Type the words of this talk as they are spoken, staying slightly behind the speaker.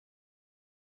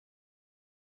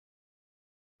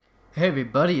Hey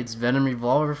everybody, it's Venom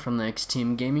Revolver from the X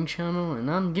Team Gaming channel, and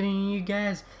I'm giving you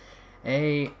guys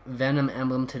a Venom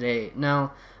Emblem today.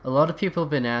 Now, a lot of people have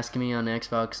been asking me on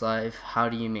Xbox Live, how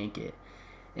do you make it?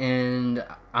 And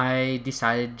I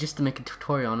decided just to make a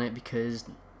tutorial on it because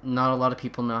not a lot of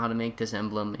people know how to make this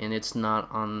emblem, and it's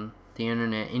not on the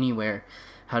internet anywhere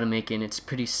how to make it, and it's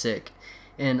pretty sick.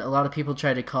 And a lot of people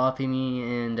tried to copy me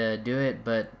and do it,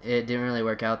 but it didn't really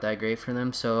work out that great for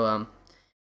them, so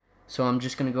I'm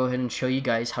just gonna go ahead and show you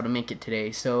guys how to make it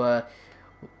today. So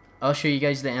I'll show you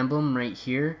guys the emblem right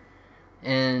here,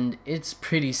 and it's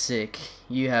pretty sick,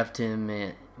 you have to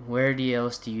admit. Where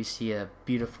else do you see a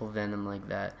beautiful Venom like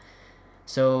that?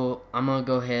 So I'm gonna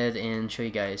go ahead and show you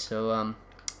guys. So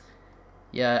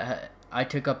yeah, I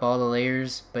took up all the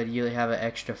layers, but you have an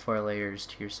extra 4 layers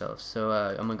to yourself. So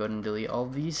I'm gonna go ahead and delete all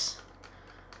of these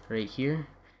right here.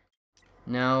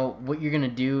 Now, what you're going to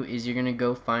do is you're going to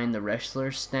go find the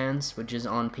wrestler stance, which is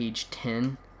on page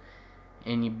 10,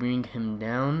 and you bring him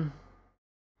down,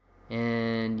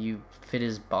 and you fit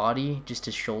his body, just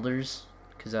his shoulders,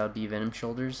 because that would be Venom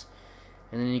shoulders,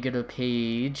 and then you go to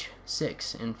page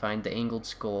 6 and find the angled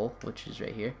skull, which is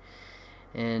right here,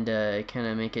 and kind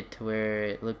of make it to where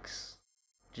it looks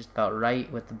just about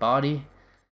right with the body,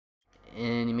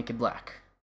 and you make it black,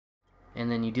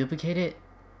 and then you duplicate it,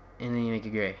 and then you make it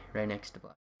gray right next to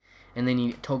black, and then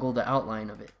you toggle the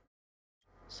outline of it.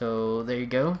 So there you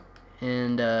go.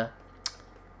 And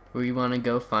where you want to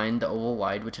go find the oval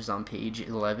wide, which is on page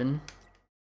 11,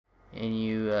 and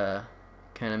you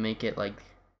kind of make it like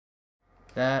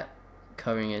that,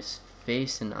 covering his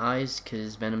face and eyes,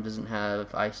 because Venom doesn't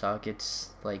have eye sockets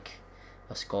like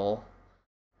a skull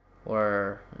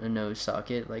or a nose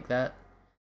socket like that.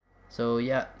 So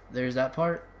yeah, there's that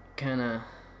part. Kind of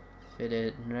fit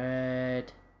it right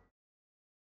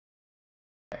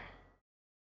there.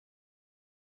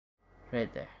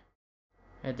 Right there.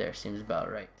 Right there seems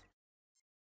about right.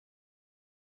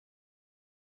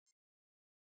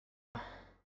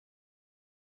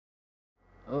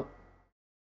 Oh.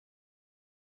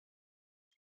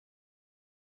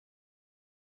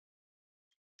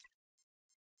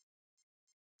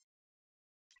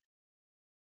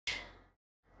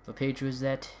 What page was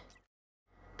that?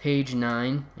 Page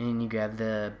 9, and you grab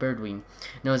the bird wing.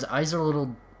 Now his eyes are a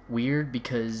little weird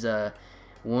because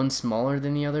one's smaller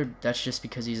than the other. That's just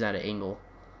because he's at an angle,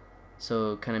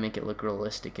 so kind of make it look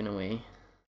realistic in a way.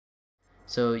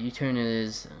 So you turn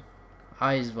his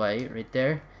eyes white right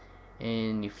there,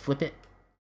 and you flip it,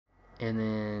 and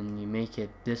then you make it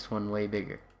this one way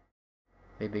bigger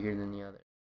than the other.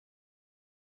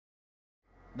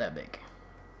 That big.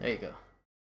 There you go.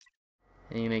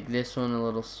 And you make this one a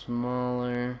little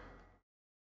smaller.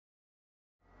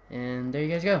 And there you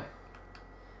guys go.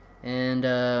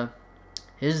 And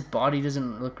his body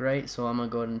doesn't look right, so I'm gonna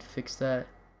go ahead and fix that.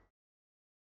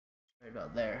 Right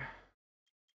about there.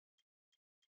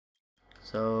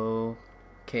 So,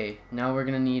 okay, now we're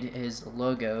gonna need his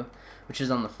logo, which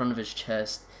is on the front of his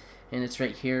chest. And it's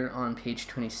right here on page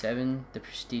 27, the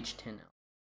Prestige 10.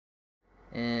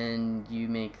 And you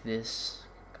make this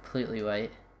completely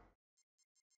white.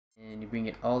 And you bring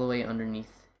it all the way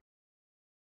underneath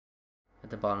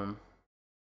at the bottom,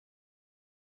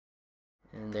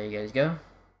 and there you guys go.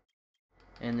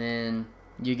 And then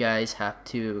you guys have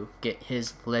to get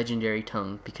his legendary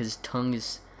tongue, because his tongue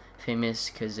is famous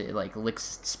because it like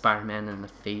licks Spider-Man in the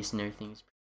face and everything.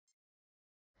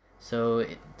 So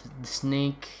the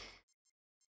snake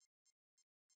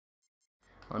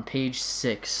on page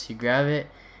 6, you grab it,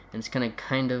 and it's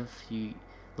kind of you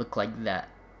look like that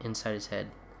inside his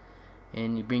head.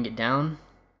 And you bring it down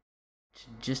to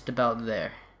just about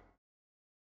there.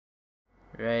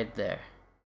 Right there.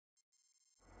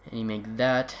 And you make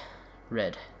that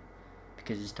red,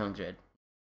 because his tongue's red.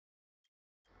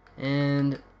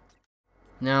 And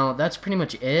now that's pretty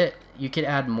much it. You could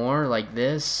add more like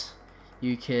this.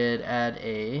 You could add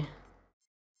a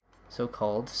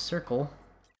so-called circle.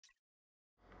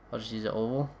 I'll just use an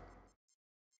oval.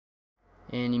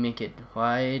 And you make it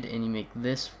wide, and you make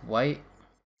this white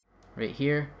right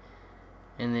here,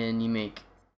 and then you make,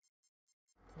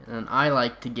 and I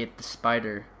like to get the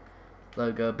spider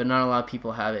logo, but not a lot of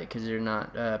people have it because they're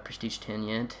not Prestige 10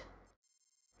 yet.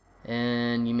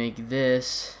 And you make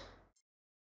this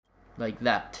like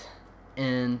that,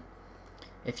 and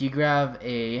if you grab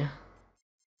a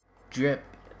drip,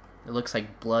 it looks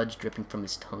like blood's dripping from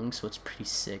his tongue, so it's pretty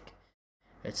sick.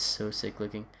 It's so sick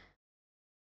looking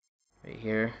right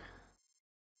here.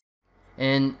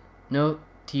 And note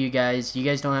to you guys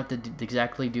don't have to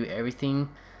exactly do everything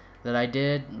that I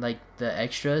did, like the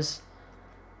extras.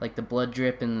 like the blood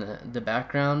drip in the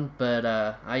background, but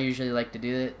I usually like to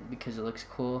do it because it looks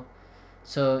cool.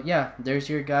 So yeah, there's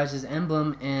your guys'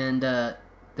 emblem, and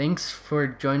thanks for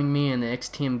joining me in the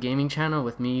XTM Gaming channel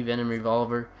with me, Venom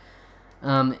Revolver.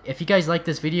 If you guys like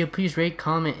this video, please rate,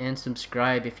 comment, and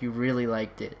subscribe if you really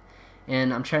liked it.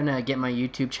 And I'm trying to get my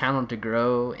YouTube channel to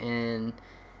grow, and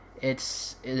I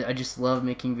just love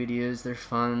making videos. They're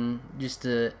fun just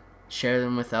to share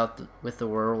them with the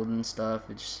world and stuff.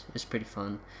 It's pretty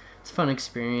fun. It's a fun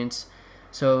experience.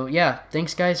 So yeah,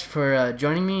 thanks guys for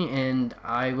joining me, and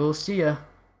I will see ya.